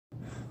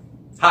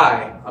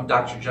Hi, I'm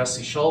Dr.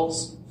 Jesse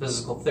Schulz,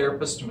 physical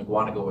therapist in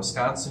Mugwanago,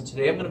 Wisconsin.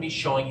 Today I'm going to be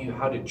showing you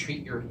how to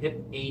treat your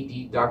hip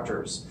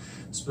adductors,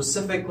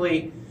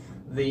 specifically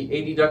the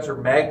adductor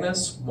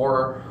magnus,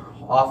 more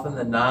often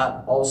than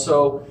not,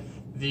 also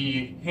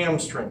the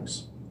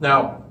hamstrings.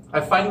 Now,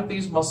 I find that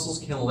these muscles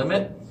can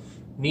limit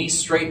knee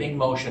straightening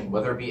motion,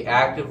 whether it be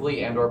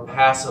actively and or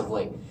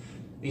passively.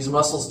 These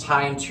muscles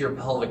tie into your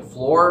pelvic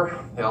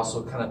floor. They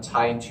also kind of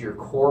tie into your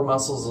core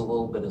muscles a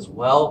little bit as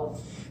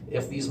well.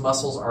 If these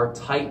muscles are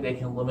tight, they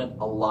can limit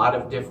a lot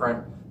of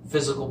different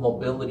physical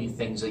mobility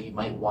things that you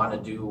might want to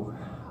do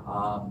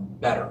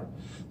better.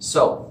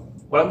 So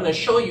what I'm going to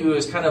show you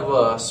is kind of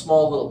a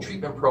small little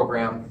treatment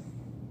program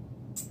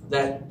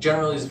that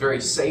generally is very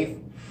safe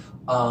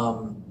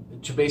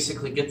to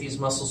basically get these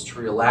muscles to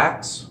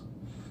relax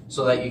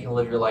so that you can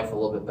live your life a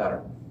little bit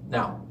better.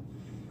 Now,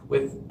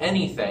 with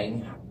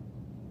anything,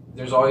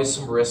 there's always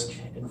some risk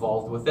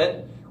involved with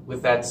it.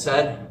 With that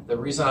said, the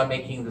reason I'm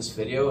making this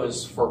video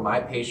is for my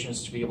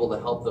patients to be able to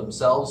help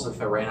themselves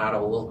if I ran out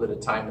of a little bit of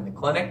time in the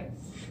clinic.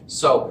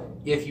 So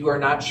if you are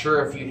not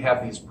sure if you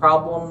have these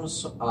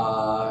problems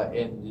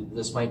and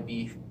this might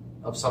be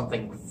of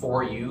something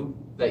for you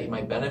that you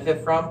might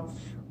benefit from,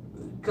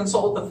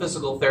 consult with a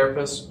physical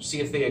therapist,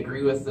 see if they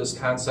agree with this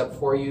concept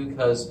for you,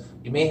 because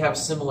you may have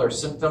similar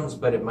symptoms,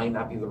 but it might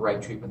not be the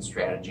right treatment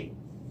strategy.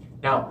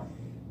 Now,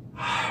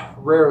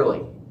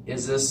 rarely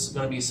is this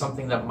going to be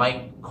something that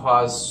might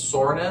cause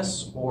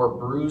soreness or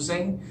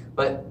bruising,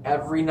 but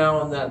every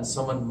now and then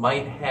someone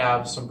might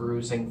have some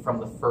bruising from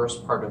the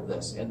first part of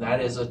this, and that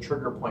is a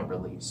trigger point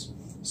release.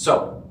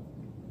 So,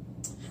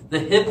 the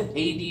hip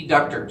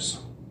adductors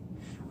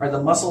are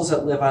the muscles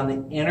that live on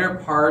the inner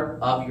part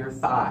of your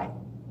thigh.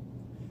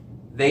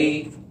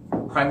 They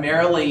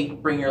primarily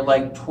bring your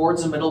leg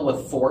towards the middle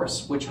with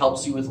force, which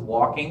helps you with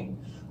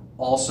walking.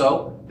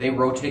 Also, they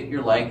rotate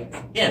your leg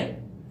in.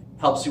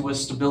 Helps you with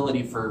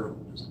stability for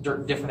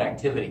different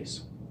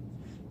activities.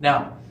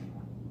 Now,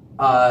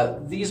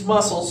 these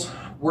muscles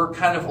work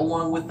kind of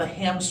along with the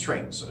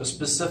hamstrings,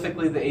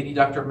 specifically the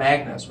adductor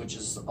magnus, which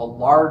is a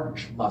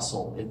large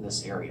muscle in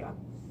this area.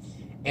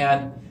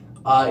 And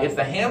if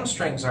the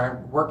hamstrings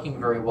aren't working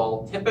very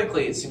well,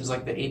 typically it seems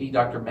like the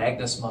adductor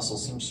magnus muscle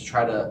seems to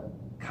try to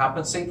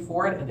compensate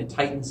for it, and it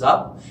tightens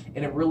up,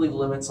 and it really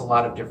limits a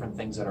lot of different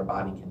things that our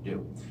body can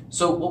do.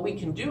 So what we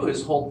can do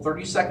is hold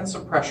 30 seconds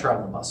of pressure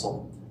on the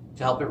muscle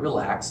to help it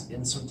relax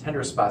in some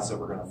tender spots that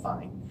we're going to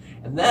find.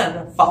 And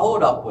then follow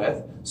it up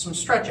with some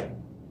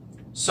stretching.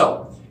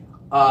 So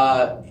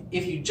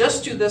if you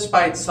just do this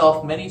by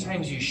itself, many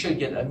times you should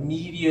get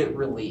immediate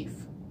relief.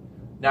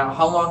 Now,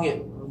 how long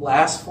it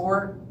lasts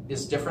for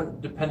is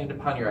different depending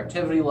upon your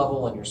activity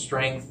level and your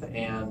strength,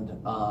 and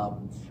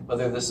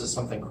whether this is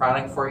something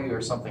chronic for you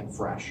or something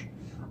fresh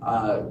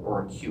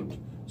or acute.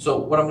 So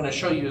what I'm going to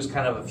show you is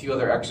kind of a few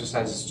other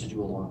exercises to do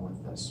along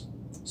with this.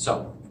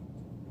 So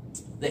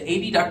the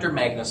adductor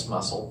magnus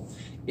muscle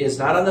is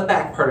not on the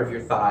back part of your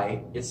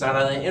thigh, it's not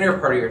on the inner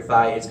part of your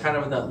thigh, it's kind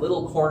of in that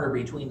little corner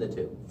between the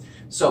two.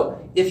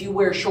 So if you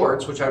wear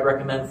shorts, which I'd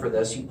recommend for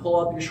this, you pull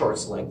up your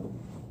shorts leg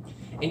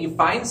and you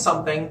find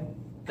something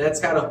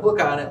that's got a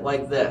hook on it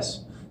like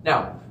this.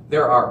 Now,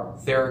 there are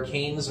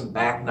Theracanes and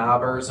back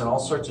knobbers and all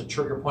sorts of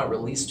trigger point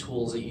release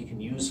tools that you can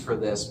use for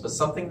this, but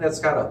something that's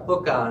got a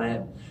hook on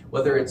it,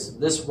 whether it's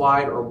this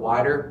wide or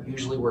wider,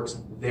 usually works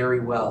very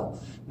well.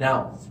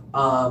 Now,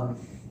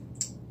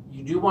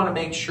 you do want to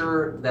make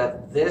sure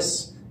that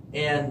this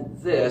and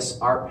this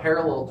are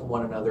parallel to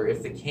one another.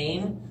 If the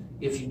cane,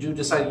 if you do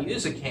decide to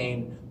use a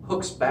cane,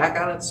 hooks back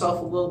on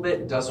itself a little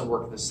bit, it doesn't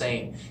work the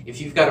same.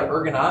 If you've got an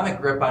ergonomic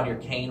grip on your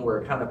cane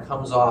where it kind of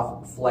comes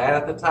off flat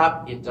at the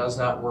top, it does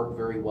not work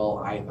very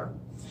well either.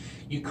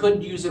 You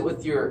could use it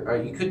with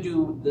you could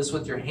do this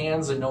with your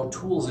hands and no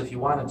tools if you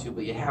wanted to,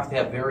 but you have to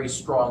have very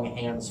strong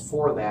hands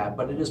for that,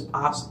 but it is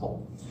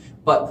possible.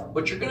 But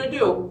what you're going to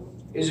do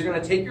is you're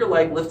going to take your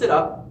leg, lift it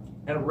up,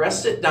 and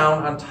rest it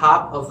down on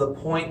top of the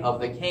point of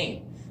the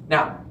cane.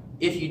 Now,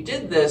 if you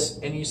did this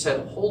and you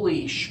said,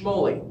 holy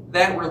schmoly,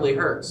 that really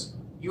hurts,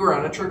 you are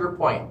on a trigger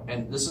point,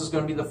 and this is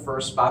going to be the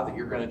first spot that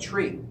you're going to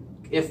treat.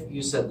 If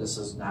you said this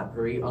is not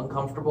very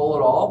uncomfortable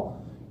at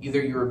all,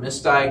 either you're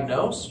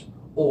misdiagnosed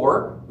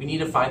or we need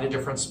to find a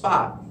different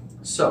spot.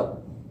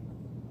 So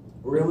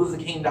we're going to move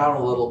the cane down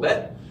a little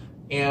bit,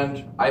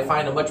 and I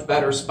find a much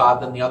better spot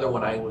than the other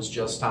one I was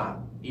just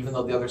on, even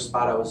though the other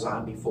spot I was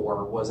on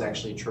before was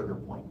actually a trigger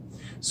point.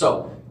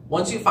 So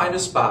once you find a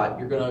spot,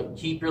 you're going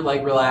to keep your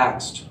leg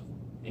relaxed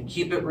and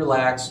keep it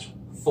relaxed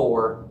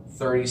for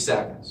 30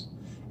 seconds.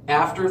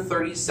 After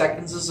 30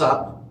 seconds is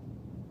up,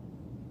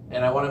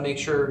 and I want to make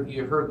sure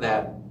you heard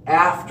that,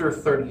 after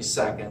 30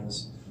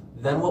 seconds,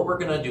 then what we're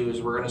going to do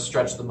is we're going to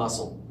stretch the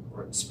muscle,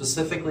 or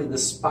specifically the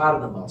spot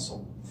of the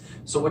muscle.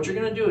 So what you're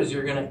going to do is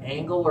you're going to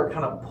angle or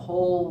kind of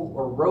pull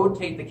or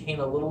rotate the cane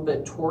a little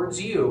bit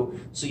towards you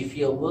so you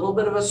feel a little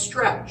bit of a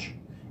stretch.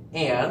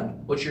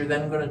 And what you're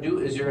then going to do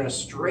is you're going to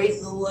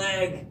straighten the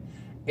leg,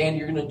 and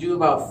you're going to do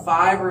about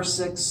 5 or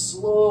 6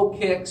 slow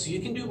kicks. You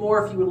can do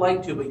more if you would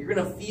like to, but you're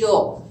going to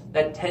feel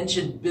that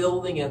tension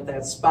building at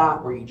that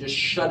spot where you just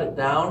shut it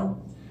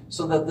down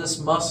so that this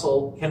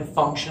muscle can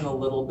function a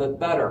little bit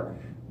better.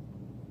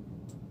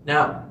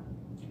 Now,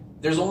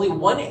 there's only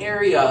one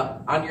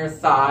area on your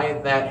thigh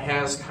that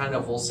has kind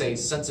of, we'll say,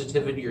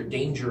 sensitivity or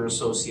danger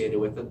associated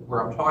with it,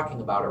 where I'm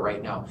talking about it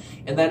right now,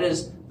 and that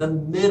is the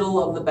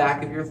middle of the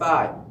back of your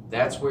thigh.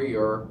 That's where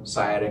your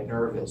sciatic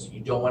nerve is.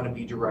 You don't want to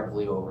be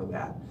directly over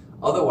that.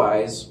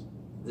 Otherwise,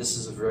 this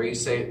is a very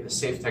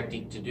safe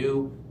technique to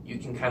do. You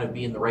can kind of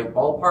be in the right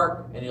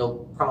ballpark, and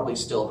it'll probably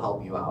still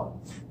help you out.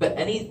 But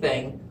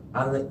anything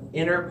on the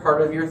inner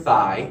part of your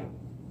thigh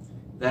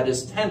that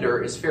is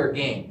tender is fair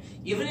game.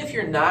 Even if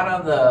you're not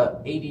on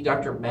the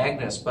adductor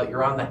magnus, but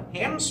you're on the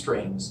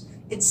hamstrings,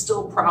 it's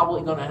still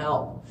probably going to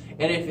help.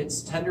 And if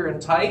it's tender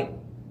and tight,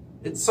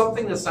 it's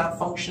something that's not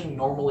functioning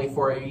normally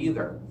for you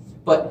either.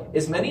 But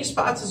as many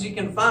spots as you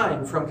can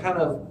find, from kind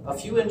of a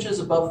few inches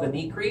above the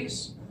knee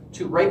crease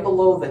to right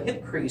below the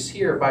hip crease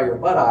here by your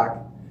buttock,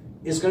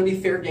 is going to be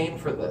fair game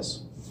for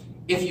this.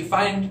 If you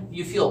find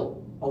you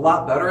feel a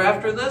lot better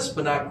after this,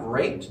 but not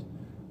great,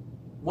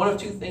 one of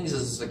two things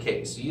is the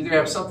case. You either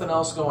have something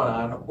else going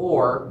on,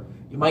 or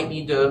you might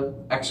need to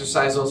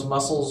exercise those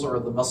muscles or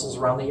the muscles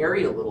around the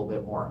area a little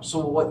bit more.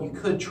 So what you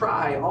could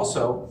try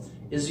also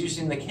is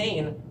using the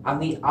cane on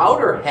the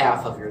outer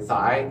half of your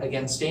thigh,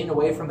 again, staying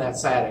away from that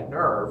sciatic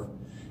nerve,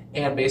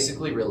 and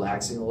basically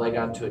relaxing the leg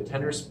onto a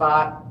tender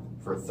spot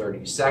for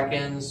 30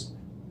 seconds,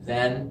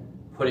 then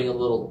putting a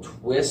little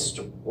twist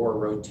or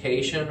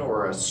rotation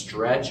or a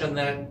stretch on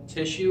that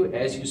tissue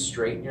as you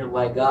straighten your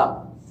leg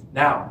up.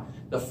 Now,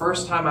 the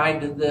first time I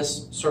did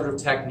this sort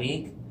of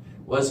technique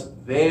was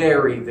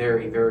very,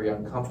 very, very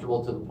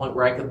uncomfortable, to the point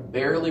where I could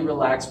barely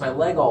relax my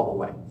leg all the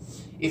way.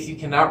 If you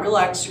cannot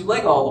relax your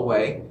leg all the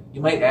way, you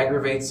might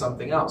aggravate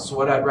something else. So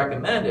what I'd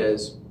recommend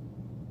is,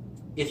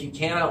 if you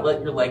cannot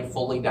let your leg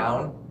fully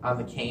down on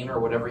the cane or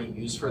whatever you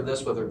use for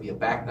this, whether it be a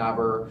back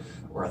knobber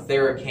or a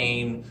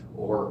TheraCane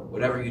or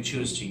whatever you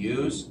choose to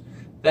use,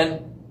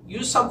 then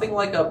use something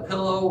like a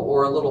pillow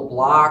or a little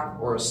block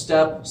or a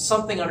step,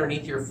 something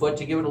underneath your foot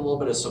to give it a little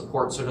bit of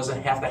support so it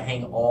doesn't have to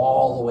hang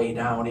all the way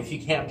down if you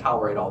can't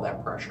tolerate all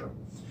that pressure.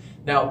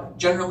 Now,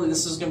 generally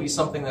this is going to be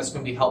something that's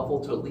going to be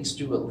helpful to at least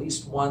do at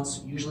least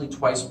once, usually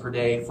twice per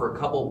day for a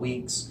couple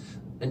weeks,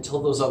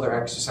 until those other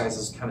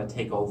exercises kind of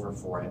take over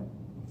for it.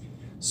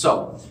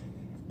 So,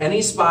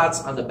 any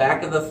spots on the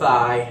back of the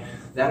thigh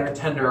that are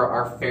tender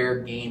are fair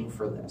game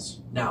for this.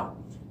 Now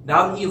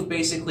that you've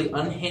basically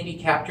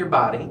unhandicapped your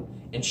body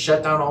and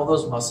shut down all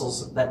those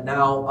muscles, that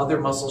now other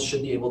muscles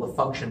should be able to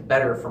function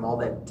better from all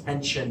that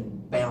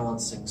tension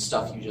balancing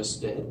stuff you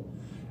just did.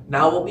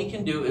 Now what we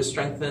can do is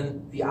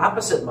strengthen the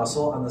opposite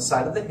muscle on the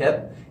side of the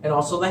hip and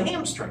also the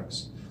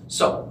hamstrings.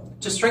 So,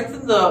 to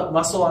strengthen the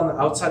muscle on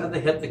the outside of the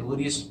hip, the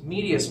gluteus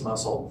medius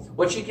muscle,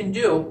 what you can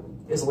do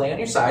is lay on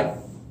your side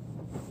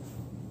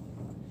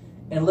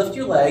and lift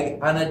your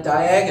leg on a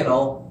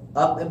diagonal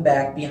up and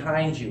back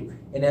behind you.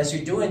 And as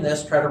you're doing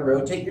this, try to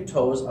rotate your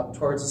toes up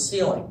towards the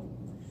ceiling.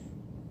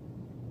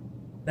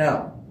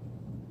 Now,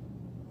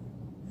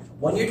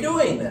 when you're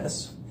doing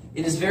this,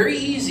 it is very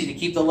easy to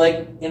keep the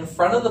leg in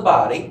front of the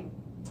body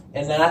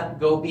and not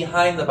go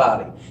behind the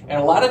body.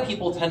 And a lot of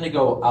people tend to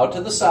go out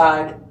to the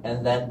side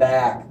and then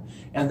back.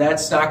 And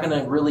that's not going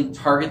to really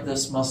target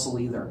this muscle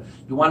either.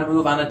 You want to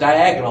move on a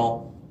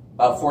diagonal,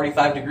 about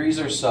 45 degrees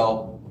or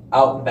so,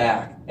 out and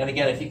back. And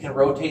again, if you can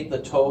rotate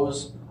the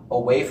toes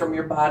away from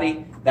your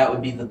body, that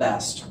would be the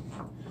best.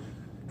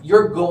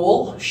 Your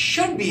goal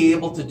should be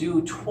able to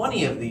do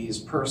 20 of these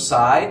per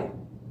side,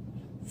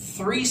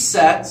 3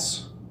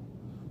 sets,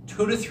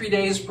 2 to 3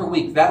 days per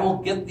week. That will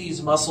get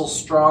these muscles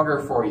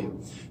stronger for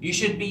you. You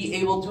should be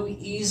able to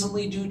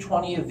easily do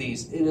 20 of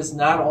these. It is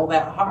not all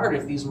that hard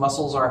if these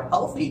muscles are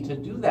healthy to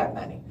do that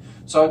many.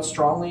 So I'd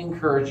strongly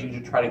encourage you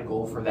to try to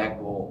go for that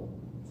goal.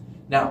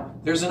 Now,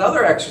 there's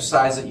another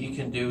exercise that you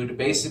can do to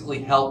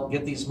basically help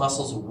get these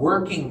muscles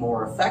working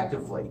more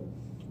effectively.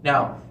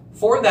 Now,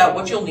 for that,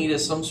 what you'll need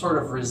is some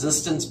sort of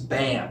resistance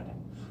band.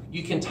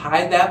 You can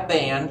tie that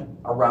band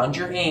around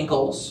your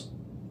ankles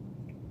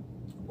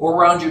or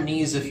around your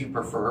knees if you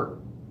prefer.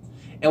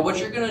 And what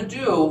you're going to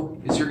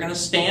do is you're going to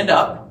stand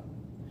up.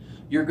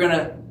 You're going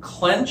to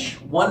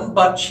clench one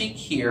butt cheek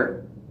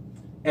here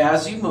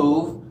as you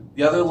move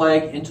the other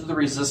leg into the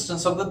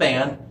resistance of the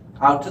band,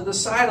 out to the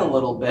side a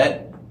little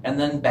bit, and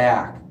then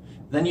back.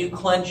 Then you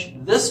clench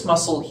this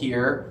muscle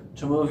here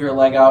to move your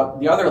leg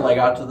out, the other leg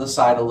out to the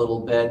side a little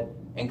bit,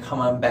 and come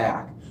on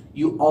back.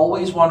 You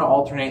always want to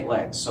alternate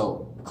legs.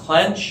 So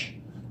clench,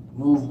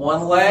 move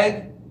one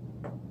leg,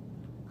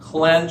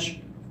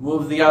 clench,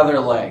 move the other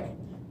leg.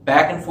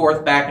 Back and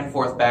forth, back and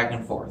forth, back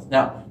and forth.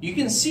 Now, you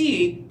can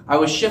see I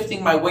was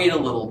shifting my weight a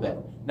little bit.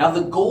 Now,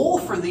 the goal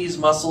for these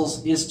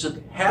muscles is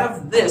to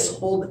have this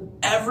hold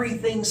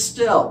everything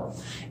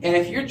still. And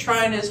if you're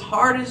trying as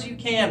hard as you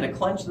can to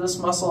clench this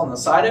muscle on the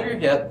side of your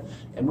hip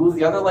and move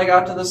the other leg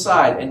out to the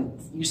side, and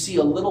you see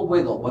a little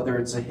wiggle, whether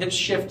it's a hip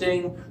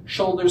shifting,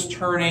 shoulders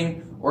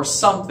turning, or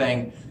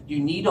something, you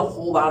need to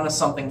hold on to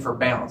something for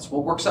balance.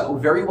 What works out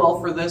very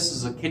well for this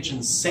is a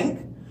kitchen sink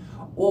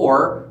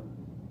or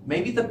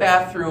maybe the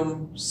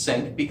bathroom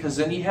sink, because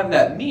then you have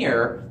that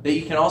mirror that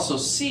you can also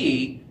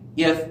see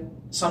if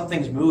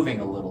something's moving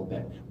a little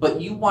bit.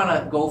 But you want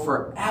to go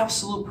for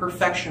absolute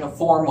perfection of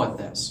form with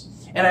this.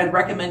 And I'd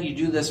recommend you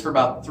do this for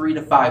about 3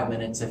 to 5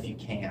 minutes if you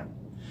can.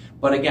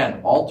 But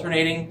again,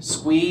 alternating,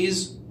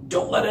 squeeze,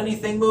 don't let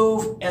anything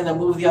move, and then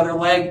move the other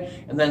leg,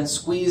 and then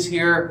squeeze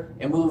here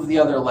and move the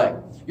other leg.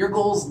 Your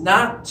goal is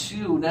not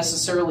to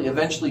necessarily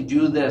eventually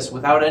do this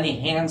without any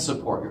hand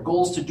support. Your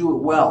goal is to do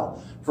it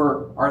well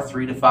for our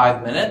 3 to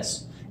 5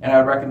 minutes, and I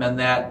would recommend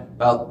that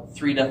about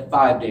 3 to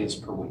 5 days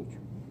per week.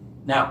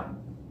 Now,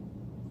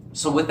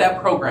 so with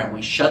that program,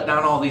 we shut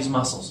down all these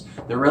muscles.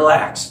 They're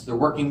relaxed. They're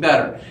working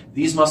better.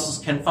 These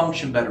muscles can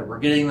function better. We're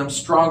getting them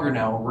stronger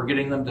now, and we're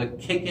getting them to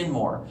kick in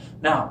more.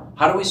 Now,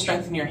 how do we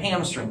strengthen your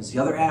hamstrings? The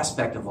other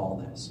aspect of all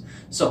this.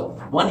 So,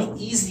 one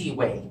easy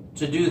way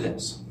to do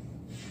this,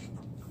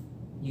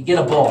 you get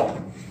a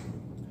ball.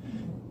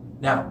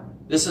 Now,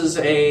 this is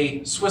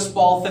a Swiss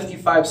ball,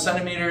 55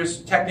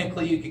 centimeters.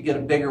 Technically, you could get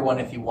a bigger one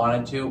if you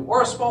wanted to,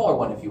 or a smaller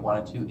one if you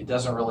wanted to. It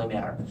doesn't really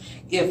matter.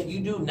 If you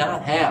do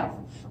not have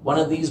one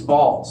of these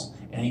balls,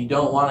 and you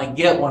don't want to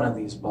get one of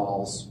these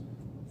balls,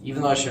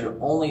 even though it should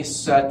only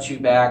set you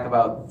back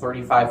about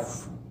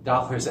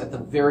 $35 at the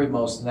very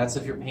most, and that's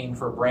if you're paying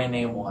for a brand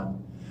name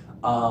one,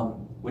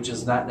 which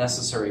is not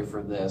necessary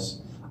for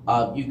this,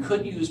 you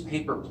could use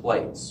paper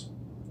plates.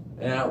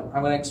 Now,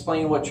 I'm going to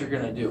explain what you're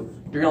going to do.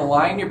 You're going to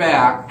lie on your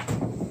back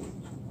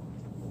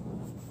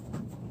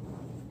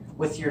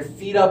with your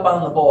feet up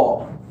on the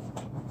ball.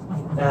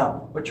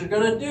 Now, what you're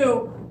going to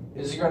do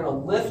is you're going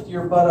to lift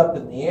your butt up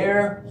in the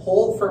air,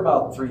 hold for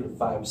about 3 to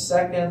 5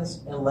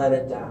 seconds, and let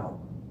it down.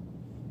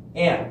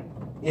 And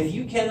if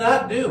you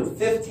cannot do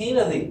 15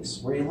 of these,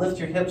 where you lift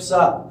your hips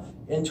up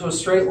into a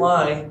straight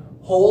line,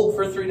 hold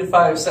for 3 to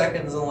 5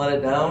 seconds and let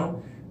it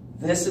down,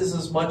 this is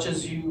as much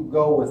as you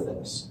go with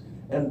this.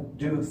 And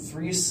do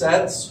 3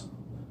 sets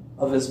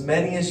of as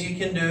many as you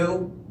can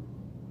do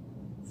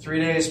 3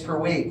 days per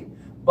week.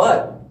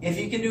 But if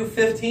you can do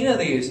 15 of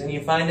these and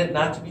you find it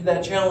not to be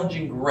that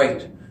challenging,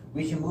 great.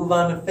 We can move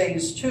on to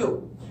phase 2,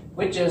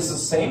 which is the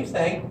same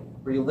thing,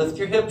 where you lift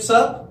your hips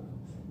up,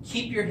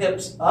 keep your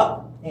hips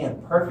up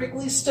and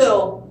perfectly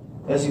still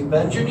as you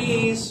bend your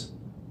knees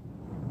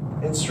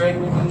and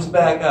straighten your knees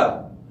back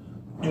up.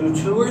 Do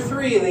 2 or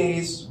 3 of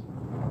these,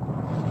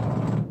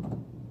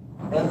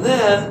 and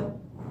then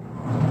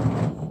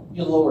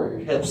you lower your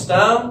hips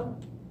down,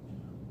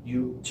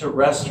 to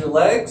rest your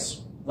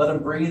legs, let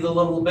them breathe a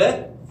little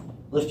bit,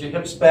 lift your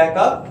hips back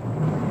up,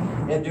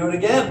 and do it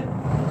again.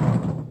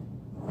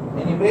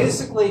 And you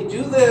basically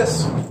do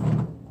this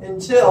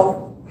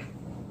until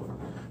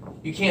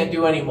you can't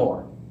do any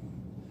more.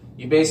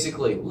 You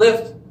basically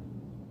lift,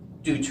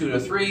 do 2 to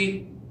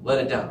 3, let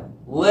it down.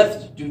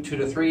 Lift, do 2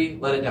 to 3,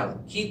 let it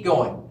down. Keep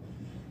going.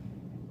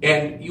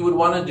 And you would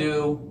want to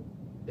do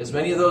as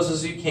many of those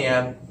as you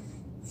can,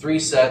 3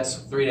 sets,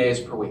 3 days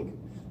per week.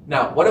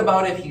 Now, what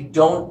about if you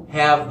don't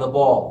have the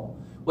ball?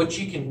 What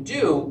you can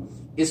do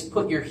is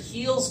put your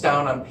heels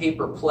down on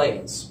paper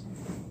plates.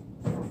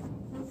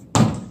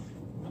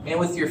 And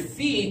with your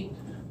feet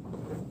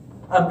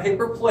on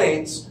paper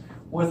plates,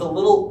 with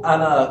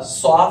on a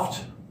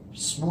soft,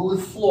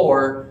 smooth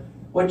floor,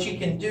 what you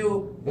can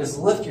do is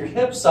lift your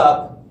hips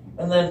up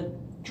and then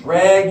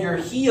drag your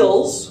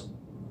heels,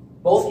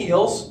 both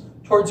heels,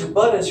 towards your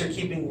butt as you're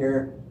keeping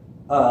your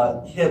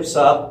hips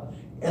up,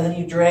 and then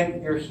you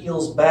drag your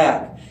heels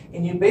back.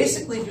 And you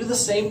basically do the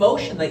same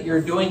motion that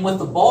you're doing with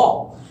the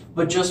ball,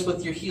 but just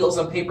with your heels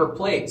on paper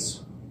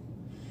plates.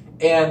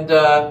 And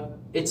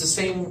it's the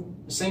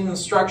same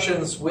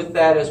instructions with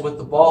that as with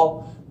the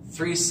ball.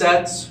 3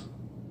 sets,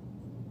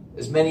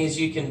 as many as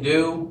you can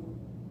do,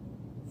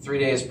 3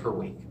 days per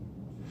week.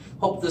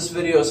 Hope this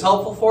video is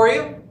helpful for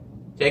you.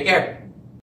 Take care.